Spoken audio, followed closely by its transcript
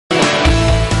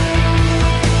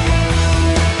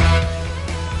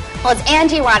Well, as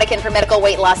Angie Rodican from Medical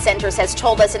Weight Loss Centers has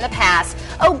told us in the past,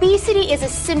 obesity is a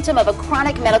symptom of a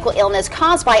chronic medical illness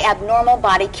caused by abnormal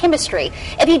body chemistry.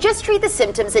 If you just treat the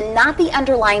symptoms and not the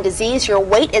underlying disease, your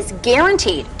weight is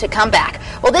guaranteed to come back.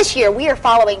 Well, this year we are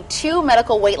following 2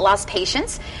 medical weight loss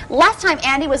patients. Last time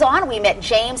Andy was on, we met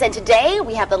James, and today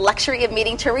we have the luxury of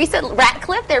meeting Theresa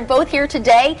Ratcliffe. They're both here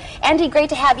today. Andy, great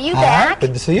to have you back.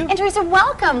 Good to see you. And Theresa,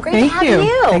 welcome. Great to have Thank you.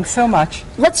 you. Thanks so much.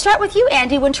 Let's start with you,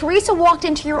 Andy. When Theresa walked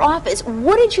into your office,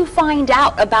 what did you find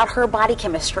out about her body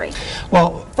chemistry?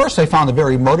 Well, first I found a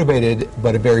very motivated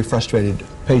but a very frustrated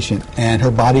patient, and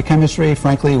her body chemistry,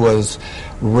 frankly, was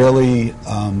really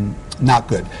not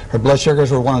good. Her blood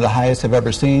sugars were one of the highest I've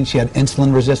ever seen. She had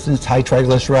insulin resistance, high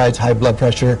triglycerides, high blood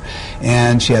pressure,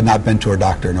 and she had not been to her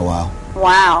doctor in a while.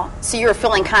 Wow. So you were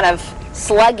feeling kind of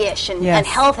sluggish and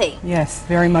unhealthy. Yes,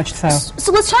 very much so.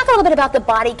 So let's talk a little bit about the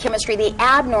body chemistry, the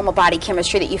abnormal body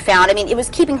chemistry that you found. I mean, it was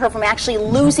keeping her from actually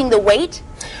losing the weight?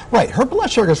 Right. Her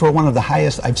blood sugars were one of the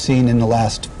highest I've seen in the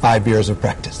last 5 years of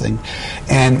practicing.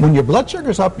 And when your blood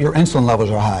sugar's up, your insulin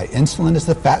levels are high. Insulin is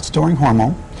the fat-storing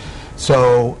hormone.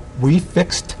 So we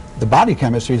fixed the body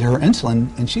chemistry to her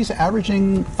insulin, and she's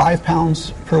averaging 5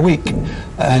 pounds per week.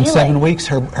 In 7 weeks,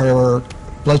 her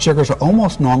blood sugars are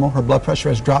almost normal. Her blood pressure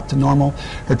has dropped to normal.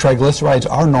 Her triglycerides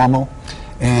are normal,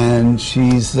 and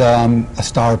she's a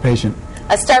star patient.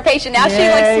 A star patient. Now she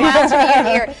like smiles from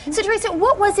ear to ear. So Theresa,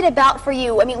 what was it about for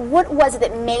you? I mean, what was it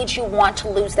that made you want to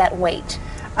lose that weight?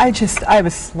 I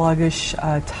was sluggish,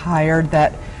 tired,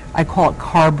 that I call it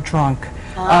carb drunk.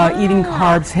 Eating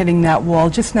carbs, hitting that wall,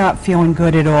 just not feeling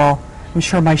good at all. I'm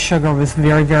sure my sugar was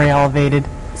very, very elevated.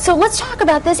 So let's talk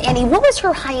about this, Annie. What was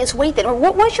her highest weight then? Or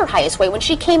what was your highest weight? When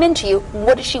she came into you,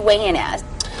 what did she weigh in as?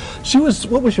 She was,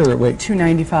 what was your weight?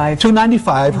 295.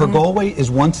 295. Her goal weight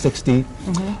is 160.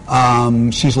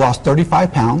 She's lost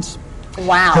 35 pounds.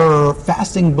 Wow. Her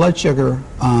fasting blood sugar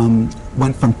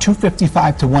went from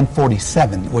 255 to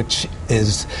 147, which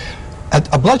is...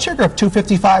 A blood sugar of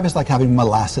 255 is like having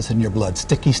molasses in your blood,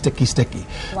 sticky, sticky, sticky.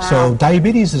 Wow. So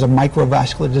diabetes is a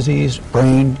microvascular disease,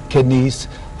 brain, kidneys,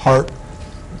 heart,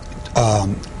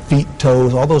 feet,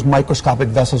 toes, all those microscopic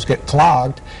vessels get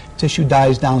clogged, tissue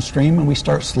dies downstream, and we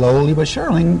start slowly but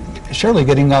surely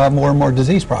getting more and more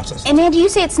disease process. And Andy, you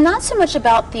say it's not so much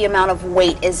about the amount of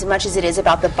weight as much as it is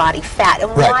about the body fat.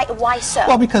 And why so?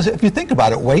 Well, because if you think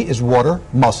about it, weight is water,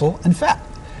 muscle, and fat.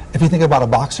 If you think about a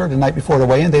boxer the night before the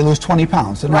weigh-in, they lose 20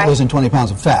 pounds. They're not losing 20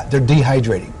 pounds of fat. They're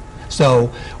dehydrating.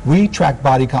 So we track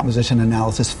body composition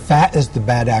analysis. Fat is the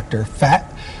bad actor.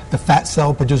 The fat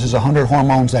cell produces 100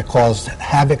 hormones that cause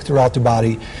havoc throughout the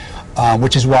body,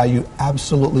 which is why you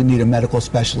absolutely need a medical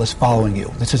specialist following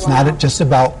you. This is not just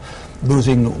about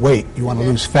losing weight. You want to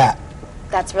lose fat.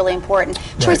 That's really important.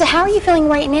 Theresa, how are you feeling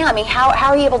right now? I mean, how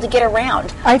are you able to get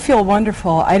around? I feel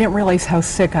wonderful. I didn't realize how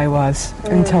sick I was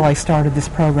until I started this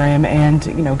program and,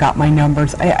 got my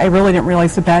numbers. I really didn't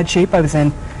realize the bad shape I was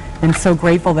in. And so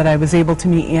grateful that I was able to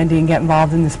meet Andy and get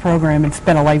involved in this program. It's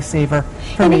been a lifesaver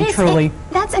for me, truly.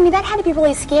 That had to be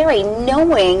really scary,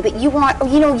 knowing that you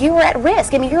were at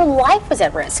risk. I mean, your life was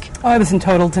at risk. Oh, I was in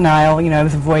total denial. I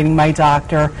was avoiding my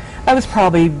doctor. I was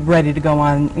probably ready to go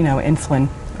on, insulin.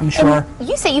 I'm sure. And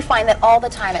you say you find that all the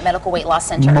time at Medical Weight Loss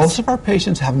Centers. Most of our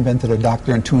patients haven't been to their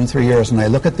doctor in 2 and 3 years, and I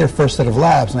look at their first set of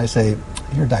labs and I say,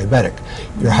 you're diabetic,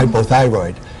 you're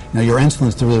hypothyroid, your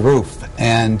insulin's through the roof,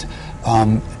 and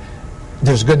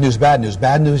there's good news, bad news.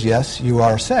 Bad news, yes, you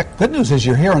are sick. Good news is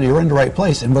you're here and you're in the right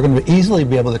place, and we're going to easily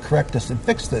be able to correct this and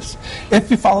fix this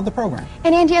if you follow the program.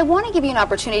 And Andy, I want to give you an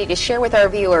opportunity to share with our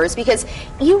viewers, because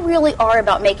you really are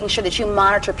about making sure that you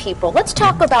monitor people. Let's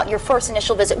talk about your first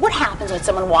initial visit. What happens when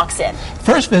someone walks in?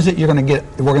 First visit, we're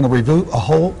going to review a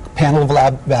whole panel of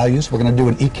lab values. We're going to do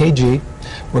an EKG.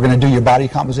 We're going to do your body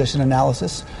composition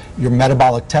analysis, your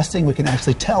metabolic testing. We can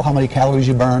actually tell how many calories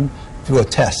you burn through a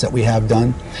test that we have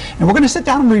done. And we're going to sit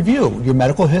down and review your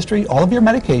medical history, all of your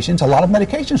medications. A lot of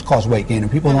medications cause weight gain,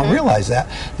 and people don't realize that.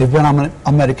 They've been on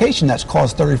a medication that's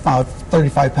caused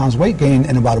 35 pounds weight gain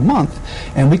in about a month,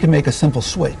 and we can make a simple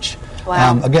switch.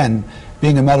 Wow. Again,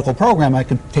 being a medical program, I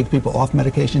can take people off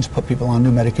medications, put people on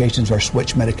new medications, or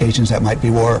switch medications that might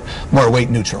be more weight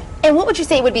neutral. And what would you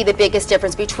say would be the biggest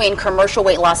difference between commercial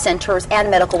weight loss centers and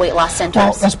medical weight loss centers?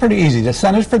 Well, that's pretty easy. The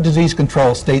Centers for Disease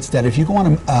Control states that if you go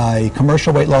on a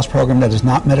commercial weight loss program that is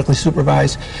not medically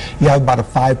supervised, you have about a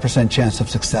 5% chance of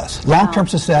success. Long-term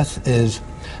success is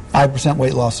 5%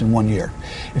 weight loss in 1 year.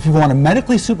 If you go on a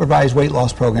medically supervised weight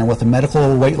loss program with a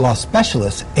medical weight loss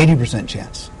specialist, 80%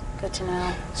 chance. Good to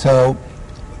know. So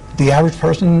the average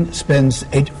person spends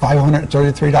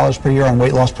 $533 per year on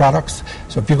weight loss products.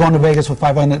 So if you're going to Vegas with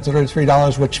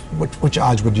 $533, which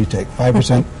odds would you take?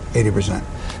 5%? 80%.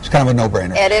 It's kind of a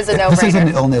no-brainer. It is a no-brainer. This is an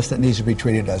illness that needs to be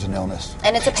treated as an illness.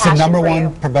 And it's a It's the passion number for one you.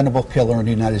 preventable killer in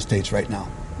the United States right now.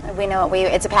 We know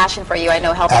it's a passion for you. I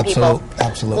know helping people.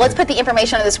 Absolutely. Let's put the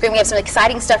information on the screen. We have some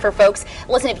exciting stuff for folks.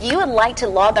 Listen, if you would like to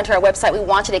log onto our website, we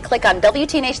want you to click on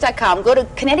WTNH.com, go to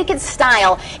Connecticut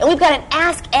Style, and we've got an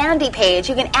Ask Andy page.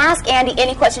 You can ask Andy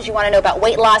any questions you want to know about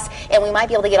weight loss, and we might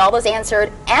be able to get all those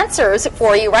answers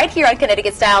for you right here on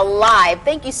Connecticut Style Live.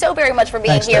 Thank you so very much for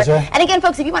being Thanks, here. Theresa. And again,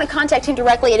 folks, if you want to contact him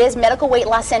directly, it is Medical Weight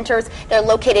Loss Centers. They're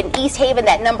located in East Haven.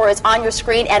 That number is on your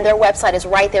screen, and their website is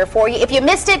right there for you. If you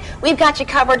missed it, we've got you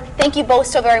covered. Thank you both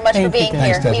so very much for being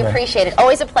here. Thanks, we appreciate it.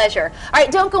 Always a pleasure. All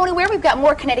right, don't go anywhere. We've got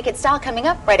more Connecticut Style coming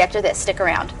up right after this. Stick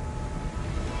around.